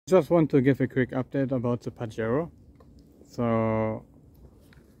Just want to give a quick update about the Pajero. So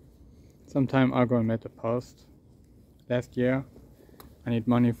some time ago I made a post last year. I need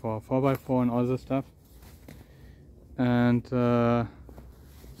money for 4x4 and all this stuff, and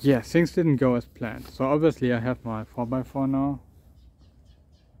yeah, things didn't go as planned. So obviously I have my 4x4 now,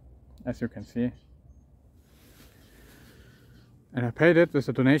 as you can see, and I paid it with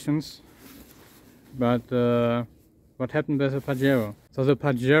the donations. But what happened with the Pajero? So the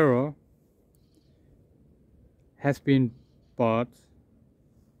Pajero has been bought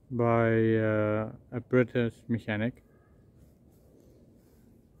by a British mechanic.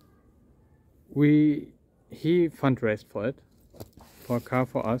 He fundraised for it, for a car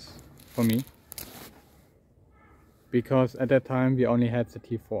for us, for me, because at that time we only had the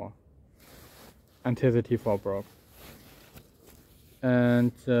T4 until the T4 broke,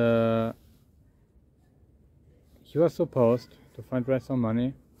 and he was supposed to fundraise some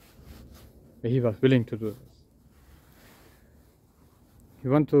money, but he was willing to do this. He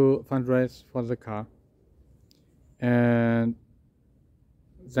wanted to fundraise for the car, and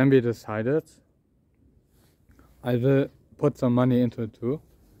then we decided I will put some money into it too,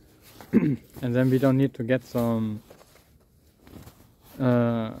 and then we don't need to get some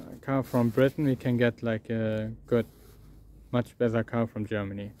car from Britain. We can get like a good, much better car from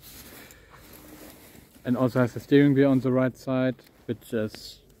Germany, and also has a steering wheel on the right side, which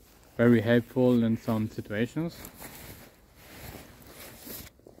is very helpful in some situations.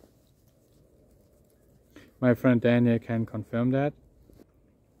 My friend Daniel can confirm that.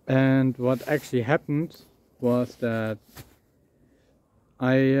 And what actually happened was that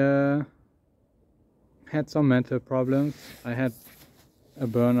I had some mental problems. I had a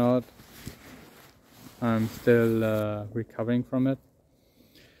burnout. I'm still recovering from it.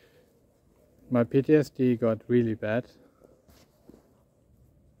 My PTSD got really bad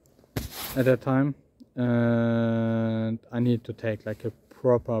at that time, and I need to take like a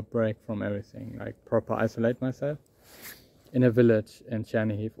proper break from everything, like proper isolate myself in a village in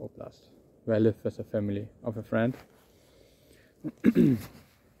Chernihiv Oblast, where I live with a family of a friend.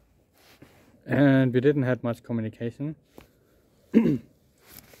 And we didn't have much communication.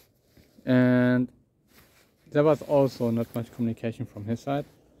 And there was also not much communication from his side.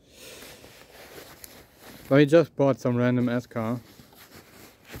 But he just bought some random ass car,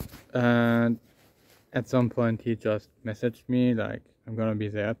 and at some point he just messaged me like, I'm gonna be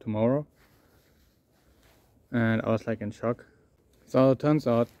there tomorrow. And I was like in shock. So it turns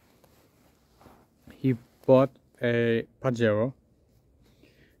out he bought a Pajero.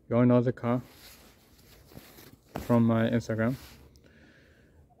 You all know the car from my Instagram.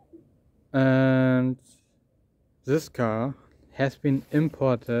 And this car has been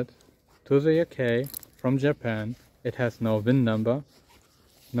imported to the UK from Japan. It has no VIN number,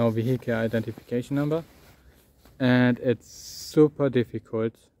 no vehicle identification number, and it's super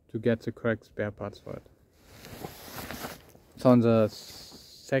difficult to get the correct spare parts for it. So on the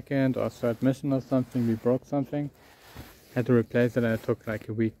second or third mission or something, we broke something, had to replace it, and it took like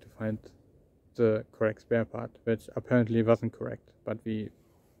a week to find the correct spare part, which apparently wasn't correct, but we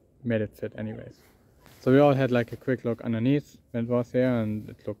made it fit anyways. So we all had like a quick look underneath when it was there, and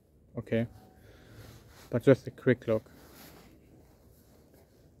it looked okay, but just a quick look.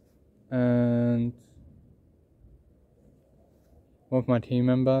 And one of my team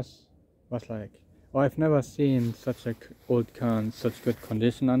members was like, oh, I've never seen such an old car in such good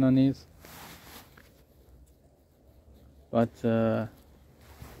condition underneath. But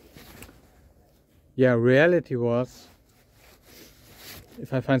yeah, reality was,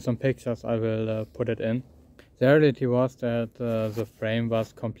 if I find some pictures I will put it in. The reality was that the frame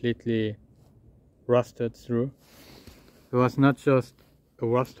was completely rusted through. It was not just a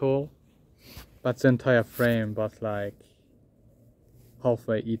rust hole, but the entire frame was like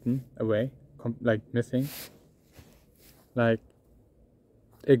halfway eaten away, like missing. Like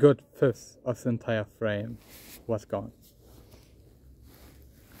a good fifth of the entire frame was gone.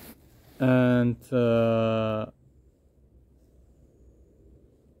 And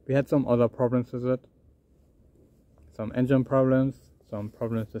we had some other problems with it. Some engine problems, some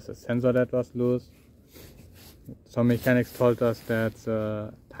problems with the sensor that was loose. Some mechanics told us that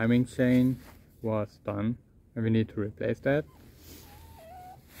the timing chain was done and we need to replace that.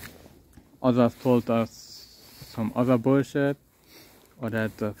 Others told us some other bullshit, or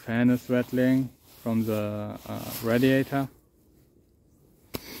that the fan is rattling from the radiator.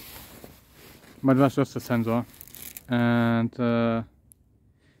 But it was just a sensor. And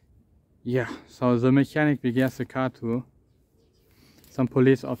yeah, so the mechanic we gave the car to, some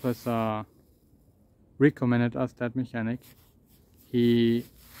police officer recommended us that mechanic. He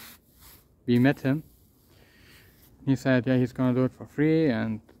we met him. He said, yeah, he's gonna do it for free,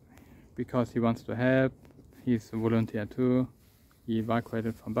 and because he wants to help, he's a volunteer too. He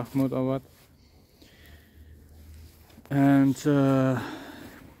evacuated from Bakhmut or what. And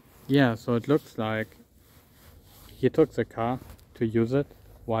yeah, so it looks like he took the car to use it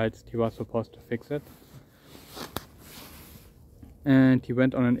whilst he was supposed to fix it. And he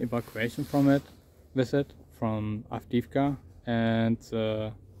went on an evacuation visit from Avdiivka, and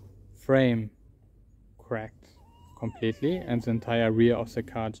the frame cracked completely and the entire rear of the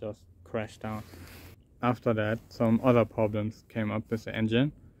car just crashed down. After that, some other problems came up with the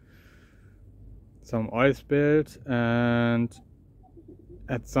engine. Some oil spilled, and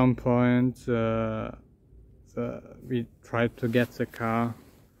at some point we tried to get the car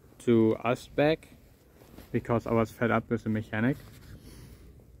to us back because I was fed up with the mechanic.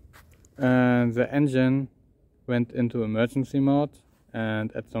 And the engine went into emergency mode,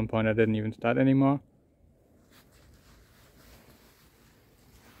 and at some point I didn't even start anymore.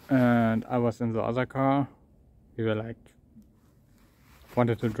 And I was in the other car. We were like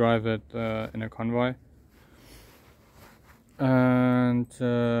wanted to drive it in a convoy, and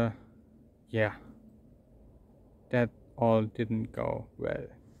yeah, that all didn't go well.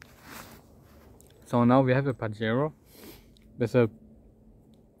 So now we have a Pajero with a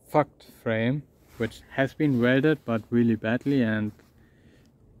fucked frame, which has been welded but really badly, and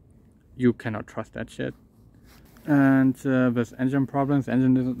you cannot trust that shit. And with engine problems,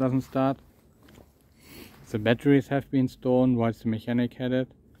 engine doesn't start. The batteries have been stolen whilst the mechanic had it.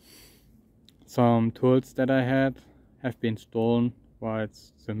 Some tools that I had have been stolen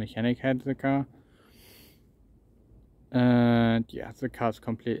whilst the mechanic had the car. And yeah, the car's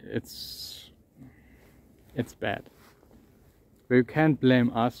complete. It's bad. But you can't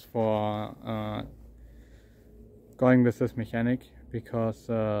blame us for going with this mechanic, because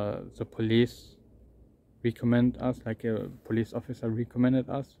the police recommend us, like a police officer recommended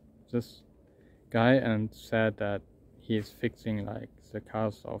us this guy and said that he is fixing like the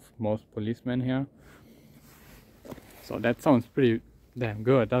cars of most policemen here. So that sounds pretty damn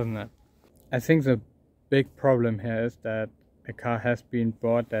good, doesn't it? I think the big problem here is that a car has been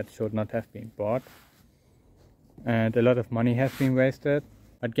bought that should not have been bought, and a lot of money has been wasted.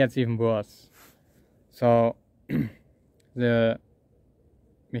 But it gets even worse. So the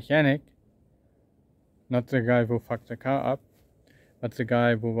mechanic, not the guy who fucked the car up, but the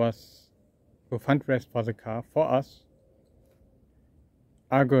guy who fundraised for the car for us,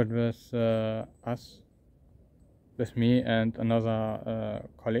 argued with us, with me and another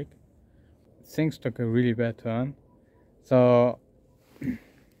colleague. Things took a really bad turn. So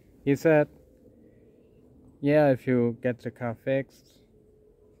he said, yeah, if you get the car fixed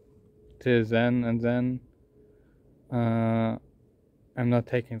till then and then, I'm not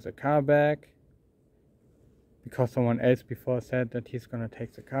taking the car back, because someone else before said that he's gonna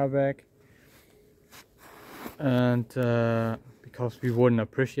take the car back, and because we wouldn't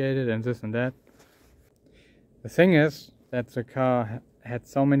appreciate it and this and that. The thing is that the car had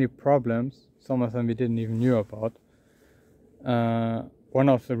so many problems, some of them we didn't even knew about. One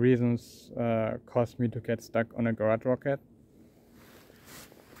of the reasons caused me to get stuck on a garage rocket.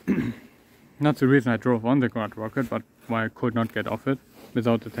 Not the reason I drove on the garage rocket, but why I could not get off it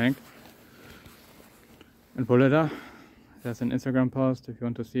without the tank. And Bolida, there's an Instagram post if you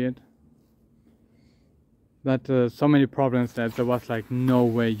want to see it. But so many problems that there was like no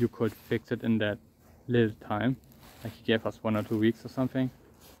way you could fix it in that little time. Like he gave us 1 or 2 weeks or something.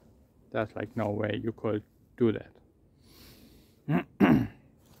 There's like no way you could do that.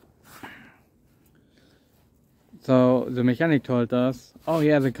 So the mechanic told us, oh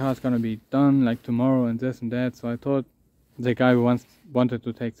yeah, the car's gonna be done like tomorrow and this and that. So I told the guy who wanted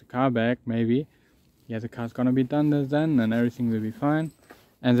to take the car back, maybe, yeah, the car's gonna be done then and everything will be fine.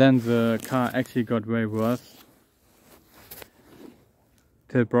 And then the car actually got way worse,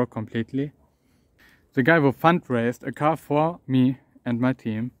 till it broke completely. The guy who fundraised a car for me and my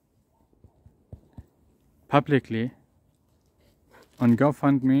team publicly on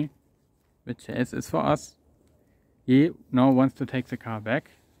GoFundMe, which is for us, he now wants to take the car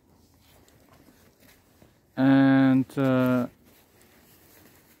back and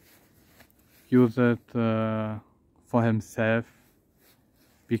use it for himself,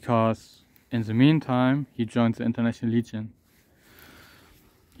 because in the meantime he joined the International Legion.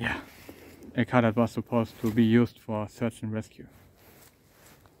 Yeah, a car that was supposed to be used for search and rescue.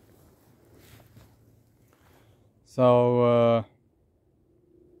 So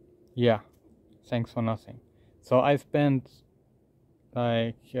yeah, thanks for nothing. So I spent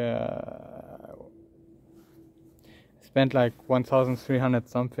like spent like 1,300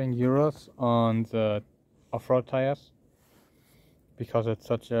 something euros on the off-road tires because it's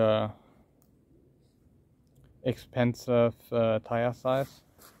such a expensive tire size.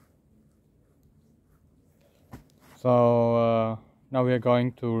 So now we are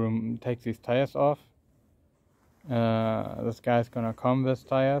going to take these tires off. This guy's gonna come with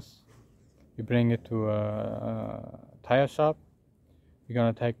tires. We bring it to a tire shop. We're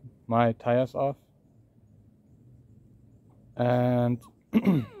gonna take my tires off and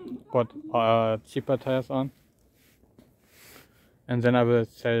put cheaper tires on, and then I will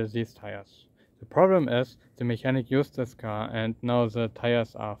sell these tires. The problem is the mechanic used this car and now the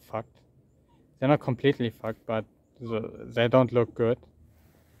tires are fucked. They're not completely fucked, but they don't look good.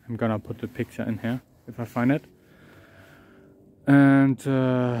 I'm gonna put the picture in here if I find it. And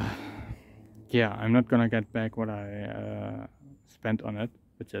yeah, I'm not gonna get back what I spent on it,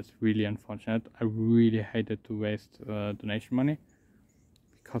 which is really unfortunate. I really hated to waste donation money,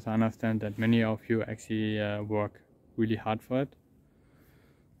 because I understand that many of you actually work really hard for it.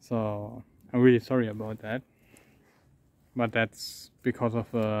 So I'm really sorry about that. But that's because of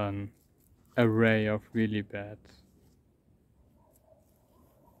an array of really bad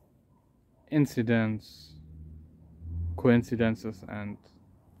incidents, coincidences, and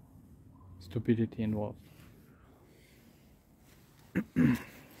stupidity involved.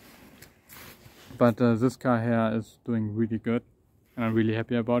 But this car here is doing really good, and I'm really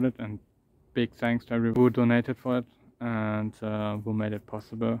happy about it, and big thanks to everyone who donated for it and who made it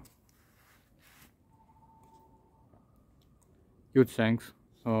possible. Huge thanks.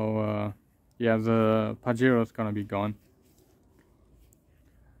 So yeah, the Pajero is gonna be gone.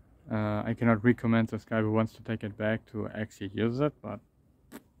 I cannot recommend this guy who wants to take it back to actually use it, but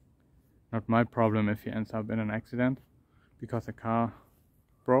not my problem if he ends up in an accident because the car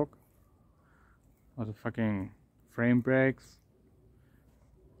broke or the fucking frame breaks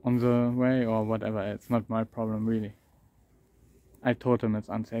on the way or whatever. It's not my problem really. I told him it's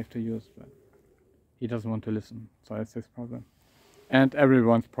unsafe to use, but he doesn't want to listen, so it's his problem. And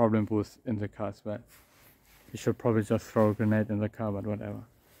everyone's problem was in the car as well. He should probably just throw a grenade in the car, but whatever.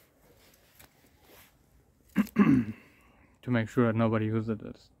 To make sure that nobody uses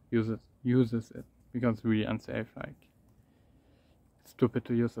it, because it's really unsafe. Like, it's stupid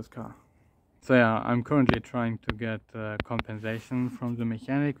to use this car. So yeah, I'm currently trying to get compensation from the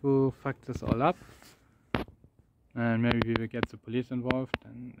mechanic who fucked this all up, and maybe we will get the police involved,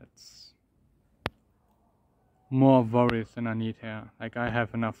 and it's more worries than I need here. Like, I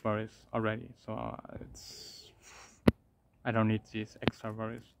have enough worries already, so I don't need these extra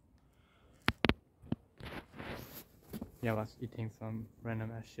worries. Yeah, was eating some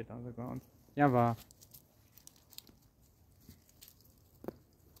random ass shit on the ground. Yeah, war.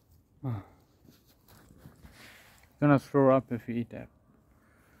 Gonna throw up if you eat that.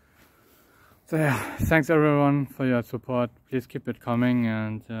 So yeah, thanks everyone for your support. Please keep it coming,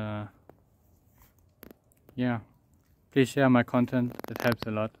 and yeah, please share my content. It helps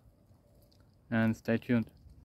a lot. And stay tuned.